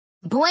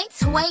Boy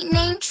toy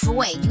named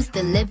Troy used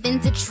to live in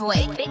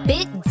Detroit.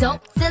 Big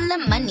dope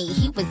dealing money,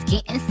 he was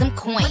getting some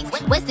coins.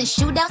 Was in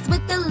shootouts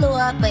with the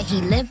law, but he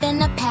lived in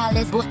a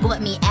palace.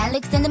 Bought me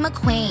Alexander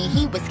McQueen,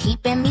 he was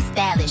keeping me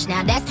stylish.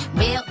 Now that's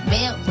real,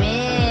 real,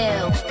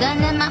 real.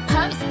 Gun in my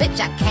purse, bitch,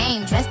 I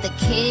came dressed to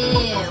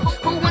kill.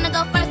 Who wanna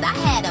go first? I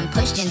had him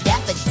pushing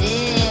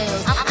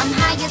daffodils. I'm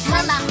high as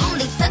hell, I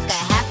only took a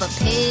half a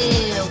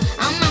pill.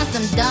 I'm on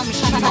some dumb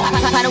shit.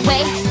 By the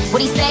way,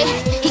 what he say?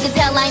 He can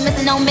tell I ain't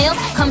missing no meals.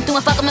 Come through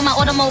and fuck him in my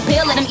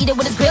automobile. Let him eat it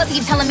with his grills. He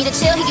keep telling me to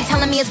chill. He keep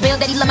telling me it's real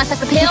that he love my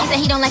sex appeal. He said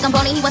he don't like I'm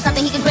bony, he wants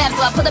something he can grab.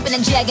 So I pull up in a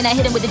jag and I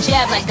hit him with a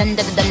jab like dun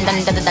dun dun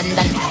dun dun dun dun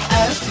dun.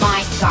 Oh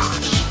my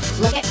gosh,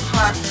 look at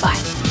her butt.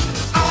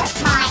 Oh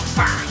my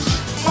gosh,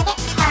 look at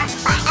her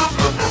butt.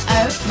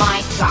 Oh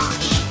my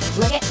gosh,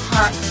 look at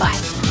her butt.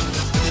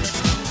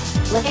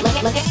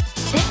 Look at.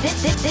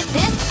 This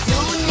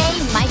dude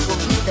named Michael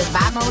used to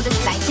ride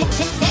motorcycle.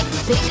 Tick,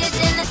 bigger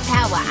than a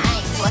tower.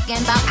 I ain't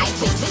talking about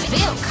Eiffel.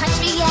 Real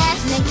country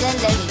ass nigga,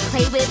 let me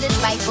play with his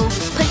rifle.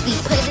 Pussy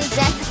put his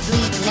ass to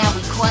sleep. Now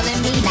we calling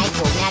me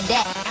Nyquil. Now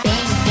that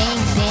bang, bang,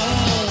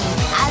 bang,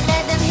 I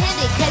let him hit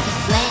it 'cause he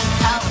slang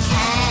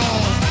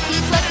cocaine. He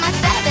twist my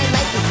salad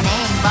like his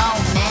name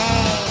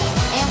Romaine.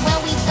 And when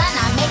we done,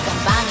 I make a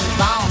Bonnie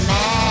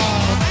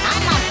Romaine.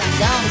 I'm on some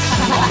dumb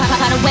shit.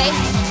 By the way,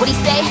 what he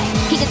say?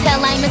 He can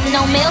tell I ain't missing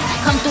no meals.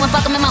 Come through and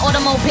fuck him in my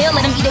automobile.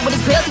 Let him eat it with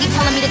his grills. He keep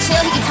telling me to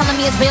chill. He keep telling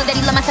me it's real that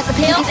he love my sex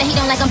appeal. He said he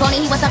don't like I'm bony,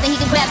 he wants something he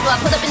can grab. So I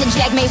pull up in the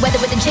jag, Mayweather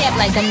with the jab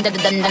like dun dun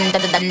dun dun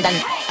dun dun dun.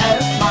 Oh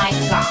my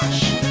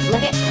gosh,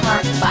 look at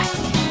her butt.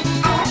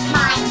 Oh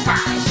my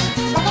gosh,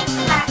 look at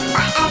her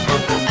butt.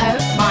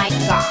 Oh my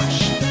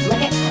gosh, look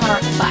at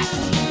her butt.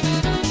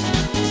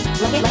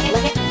 Look at.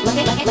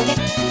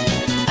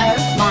 Oh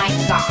my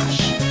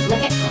gosh,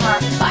 look at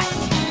her butt.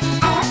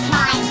 Oh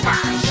my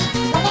gosh,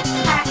 look at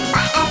her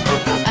butt.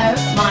 Oh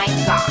my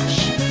gosh,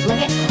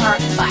 look at her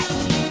butt.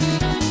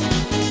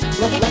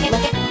 Look at.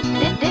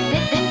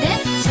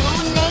 This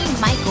dude named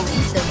Michael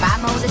used to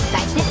ride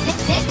motorcycle.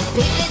 Tick,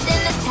 bigger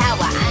than a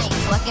tower. I ain't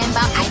talking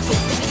about Eiffel.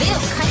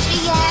 Real country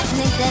ass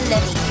nigga,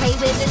 let me play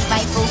with his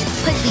rifle.